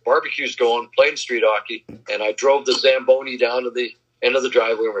beer, barbecues going, playing street hockey, and I drove the Zamboni down to the end of the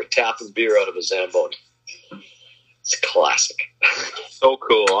driveway, and we're tapping beer out of a Zamboni. It's a classic. So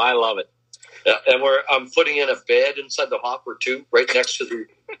cool. I love it. Yeah, and I'm putting in a bed inside the hopper too, right next to the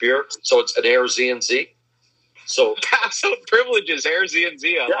beer, so it's an Air Z&Z. So absolute privileges, Air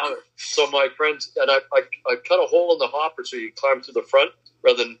Z&Z. I love it. So my friends and I cut a hole in the hopper so you climb through the front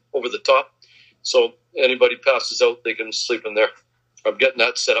rather than over the top. So anybody passes out, they can sleep in there. I'm getting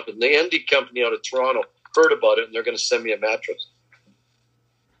that set up, and the Endy company out of Toronto heard about it, and they're going to send me a mattress.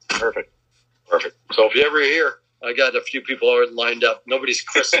 Perfect. So if you ever hear, I got a few people already lined up. Nobody's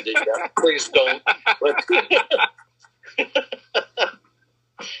christened it yet. Please don't. But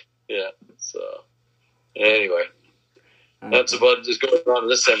yeah. So anyway, that's about just going on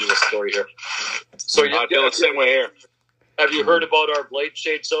this end of the story here. So I feel the same way here. Have you heard about our blade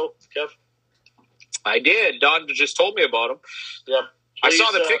shades, though, Kev? I did. Don just told me about them. Yeah. I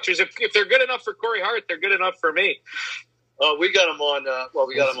saw the pictures. If they're good enough for Corey Hart, they're good enough for me. Oh, we got them on.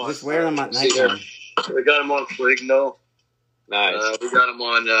 We got them on. Just wear them at night time. We got them on Fligno. Nice. We got them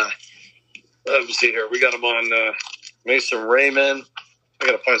on. Let me see here. We got them on Mason Raymond. I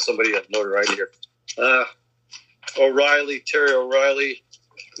got to find somebody at notoriety here. Terry O'Reilly,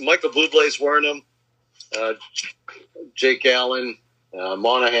 Michael Bublé's wearing them. Jake Allen,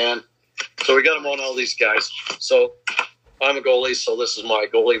 Monahan. So we got them on all these guys. So I'm a goalie, so this is my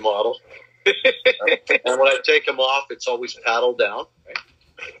goalie model. And when I take them off, it's always paddle down,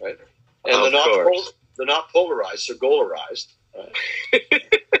 right? And they're not polarized; they're goalarized.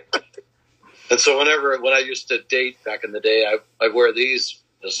 And so when I used to date back in the day, I wear these.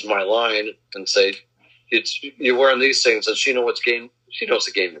 This is my line, and say, you're wearing these things, and she knows the game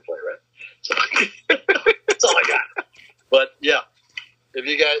you play, right? So that's all I got. But yeah, if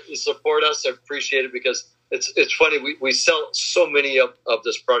you guys support us, I appreciate it, because it's funny. We sell so many of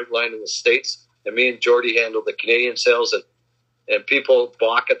this product line in the States, and me and Jordy handle the Canadian sales, and people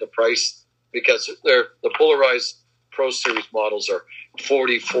balk at the price because the polarized Pro Series models are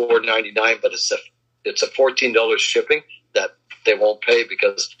 $44.99, but it's a $14 shipping that they won't pay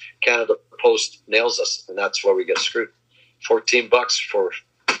because Canada Post nails us, and that's where we get screwed. $14 for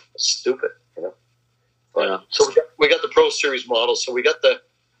stupid, you know. Yeah. So we got the Pro Series model. So we got the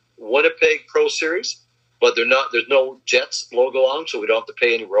Winnipeg Pro Series, but there's no Jets logo on them, so we don't have to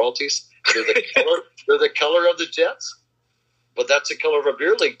pay any royalties. They're the color of the Jets, but that's the color of a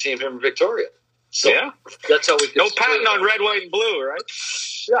beer league team here in Victoria. So yeah, that's how we no patent on red, white, and blue, right?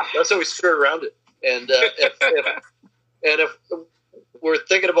 Yeah, that's how we skirt around it. And if we're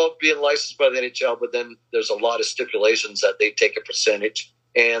thinking about being licensed by the NHL, but then there's a lot of stipulations that they take a percentage,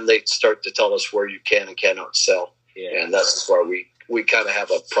 and they start to tell us where you can and cannot sell. Yeah. And that's why we kind of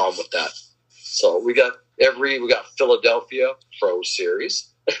have a problem with that. So we got Philadelphia Pro Series,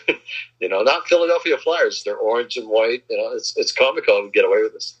 not Philadelphia Flyers. They're orange and white. It's comical to get away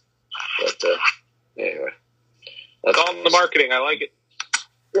with this. But anyway, that's all in the marketing. I like it.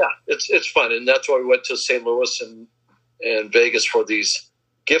 Yeah, it's fun, and that's why we went to St. Louis and Vegas for these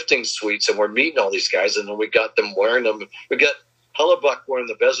gifting suites, and we're meeting all these guys, and then we got them wearing them. We got Hellebuck wearing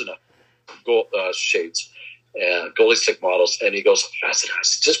the Vezina shades and goalie stick models, and he goes, Vezina, I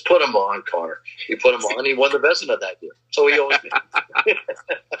said, just put them on, Connor. He put them on. He won the Vezina that year, so he owes me.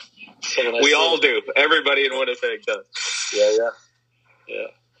 So we all do. Everybody in Winnipeg does. Yeah.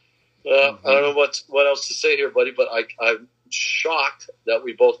 I don't know what else to say here, buddy, but I'm shocked that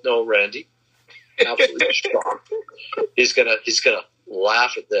we both know Randy. Absolutely shocked. He's gonna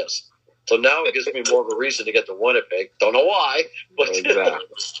laugh at this. So now it gives me more of a reason to get to Winnipeg. Don't know why, but exactly.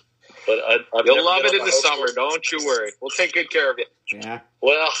 But you'll love it in the summer. Don't you worry. We'll take good care of you. Yeah.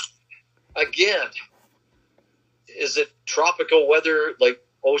 Well, again, is it tropical weather like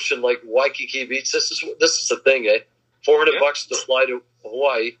ocean, like Waikiki Beach? This is the thing, eh? $400 to fly to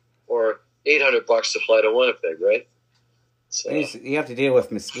Hawaii or $800 to fly to Winnipeg, right? So, You have to deal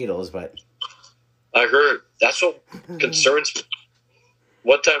with mosquitoes, but I heard that's what concerns me.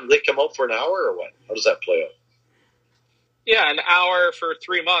 What time do they come out for an hour or what? How does that play out? Yeah, an hour for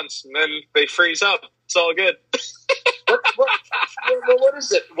 3 months, and then they freeze up. It's all good. What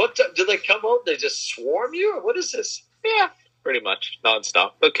is it? What do they come out? They just swarm you, or what is this? Yeah, pretty much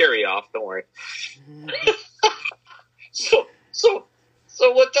nonstop. They'll carry you off. Don't worry. So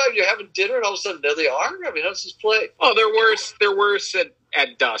what time you're having dinner and all of a sudden there they are? I mean, how's this play? Oh, they're worse. They're worse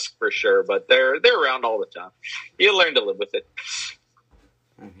at dusk for sure, but they're around all the time. You'll learn to live with it.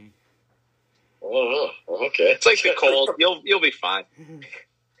 Oh, okay. It's like the cold. You'll be fine.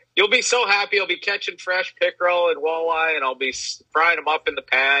 You'll be so happy. You'll be catching fresh pickerel and walleye, and I'll be frying them up in the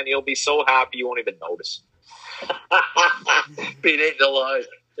pan. You'll be so happy you won't even notice. Being eaten alive.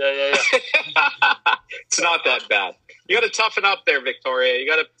 Yeah. It's not that bad. You got to toughen up there, Victoria. You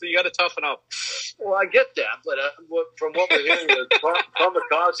got to toughen up. Well, I get that, but from what we're hearing, the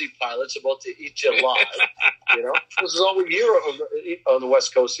kamikaze pilot's about to eat you alive. You know, this is all we hear on the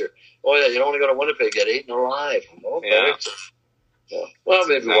West Coast here. Oh yeah, you don't want to go to Winnipeg, get eaten alive. Okay. Yeah. Well,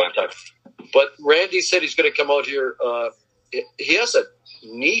 maybe one time. But Randy said he's going to come out here. He has a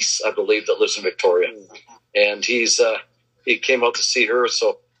niece, I believe, that lives in Victoria, and he came out to see her.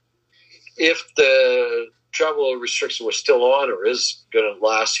 So if the travel restriction was still on or is going to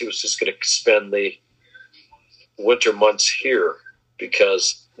last, he was just going to spend the winter months here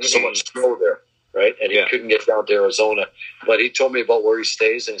because there's so much snow there, right? And he couldn't get down to Arizona. But he told me about where he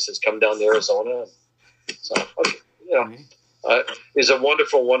stays, and he says, come down to Arizona. So, okay, you know, he's a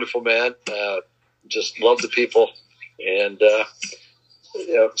wonderful, wonderful man. Just love the people. And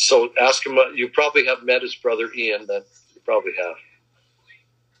so ask him, you probably have met his brother Ian, that you probably have.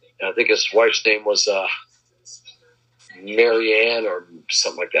 And I think his wife's name was Marianne or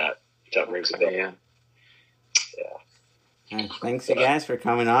something like that. That rings a bell. Yeah. Thanks you guys for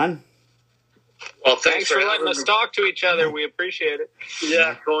coming on. Well, thanks for letting us talk to each other. We appreciate it.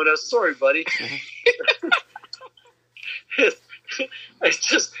 Yeah, Kona. Sorry, buddy.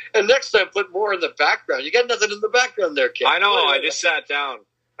 And next time put more in the background. You got nothing in the background there, kid. I know. I just sat down.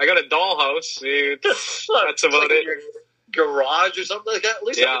 I got a dollhouse. Dude. That's about like it. Your garage or something like that. At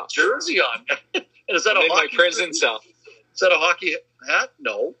least have a jersey on. And is that a my prison jersey? cell? Is that a hockey hat?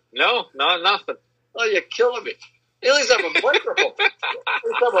 No. No, nothing. Oh, you're killing me. At least have a microphone. At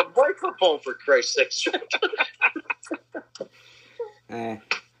least have a microphone, for Christ's sake.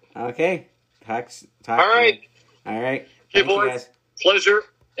 Okay. Talk all right. All right. Hey, boys. Pleasure.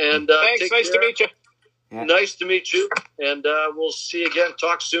 And thanks. Nice to meet you. Yeah. Nice to meet you. And we'll see you again.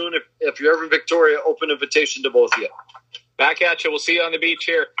 Talk soon. If you're ever in Victoria, open invitation to both of you. Back at you. We'll see you on the beach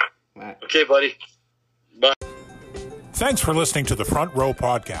here. Bye. Okay, buddy. Bye. Thanks for listening to the Front Row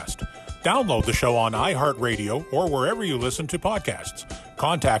Podcast. Download the show on iHeartRadio or wherever you listen to podcasts.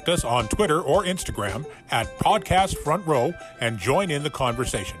 Contact us on Twitter or Instagram at Podcast Front Row and join in the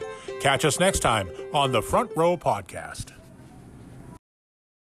conversation. Catch us next time on the Front Row Podcast.